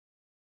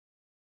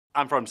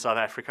I'm from South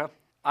Africa.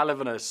 I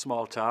live in a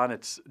small town.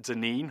 It's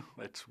Dzanine.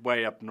 It's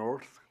way up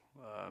north,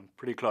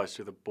 pretty close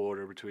to the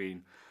border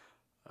between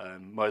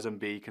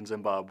Mozambique and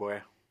Zimbabwe.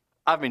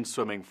 I've been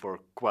swimming for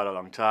quite a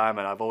long time,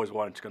 and I've always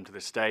wanted to come to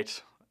the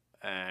States,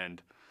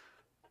 and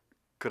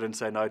couldn't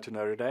say no to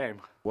Notre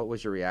Dame. What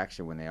was your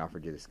reaction when they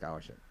offered you the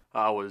scholarship?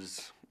 I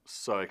was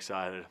so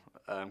excited.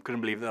 Couldn't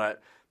believe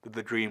that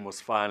the dream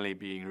was finally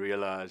being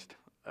realized,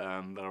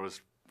 that I was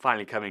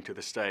finally coming to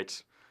the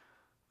States.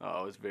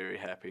 I was very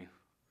happy.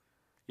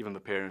 Even the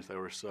parents, they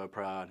were so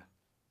proud.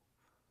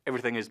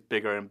 Everything is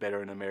bigger and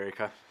better in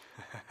America.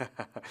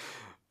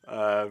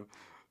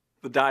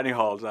 The dining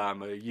halls,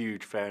 I'm a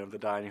huge fan of the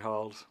dining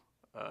halls.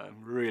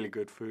 Really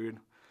good food.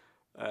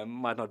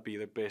 Might not be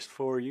the best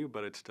for you,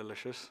 but it's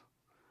delicious.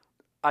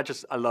 I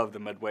love the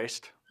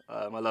Midwest.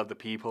 I love the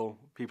people.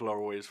 People are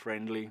always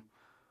friendly.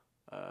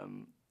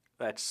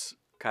 That's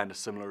kind of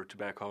similar to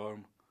back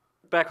home.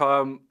 Back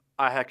home,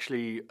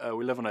 we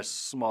live on a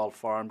small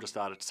farm just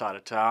outside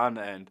of town,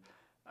 and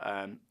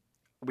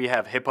we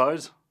have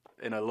hippos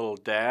in a little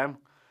dam.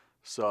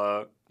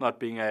 So not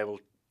being able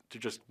to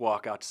just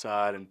walk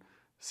outside and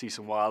see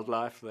some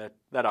wildlife,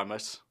 that I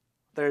miss.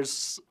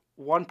 There's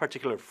one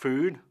particular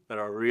food that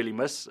I really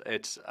miss.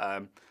 It's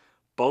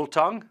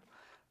biltong.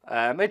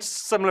 It's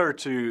similar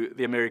to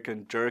the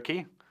American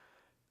jerky,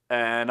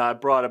 and I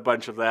brought a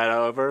bunch of that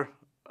over,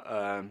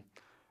 and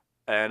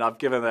I've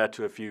given that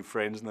to a few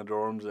friends in the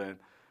dorms, and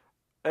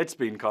it's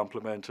been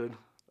complimented.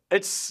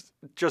 It's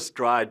just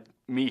dried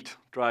meat,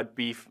 dried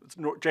beef. It's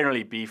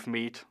generally beef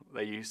meat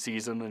that you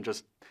season and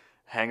just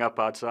hang up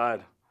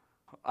outside.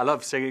 I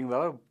love singing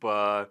though,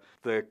 but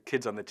the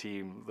kids on the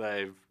team,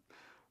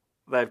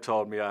 they've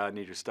told me I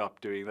need to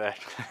stop doing that.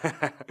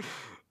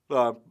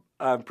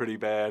 I'm pretty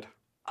bad.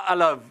 I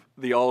love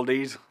the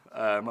oldies.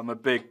 I'm a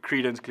big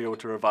Creedence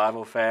Clearwater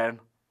Revival fan.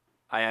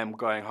 I am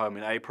going home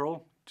in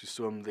April to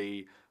swim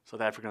the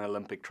South African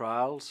Olympic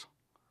trials.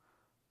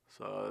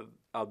 So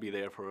I'll be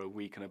there for a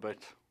week and a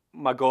bit.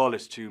 My goal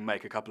is to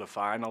make a couple of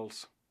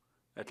finals,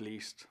 at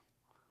least.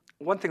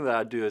 One thing that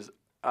I do is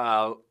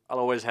I'll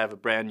always have a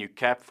brand new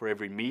cap for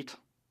every meet.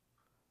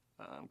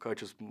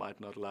 Coaches might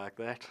not like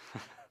that,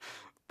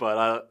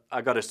 but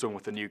I got to swim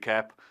with a new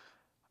cap.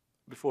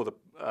 Before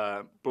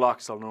the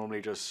blocks, I'll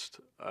normally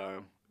just,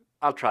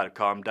 I'll try to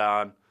calm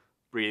down,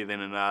 breathe in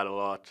and out a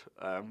lot,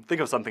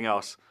 think of something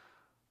else.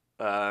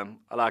 I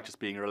like just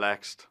being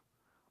relaxed.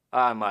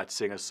 I might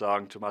sing a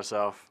song to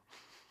myself.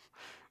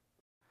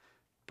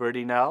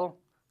 Bertie Nel,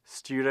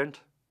 student,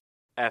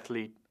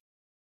 athlete,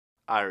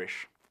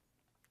 Irish.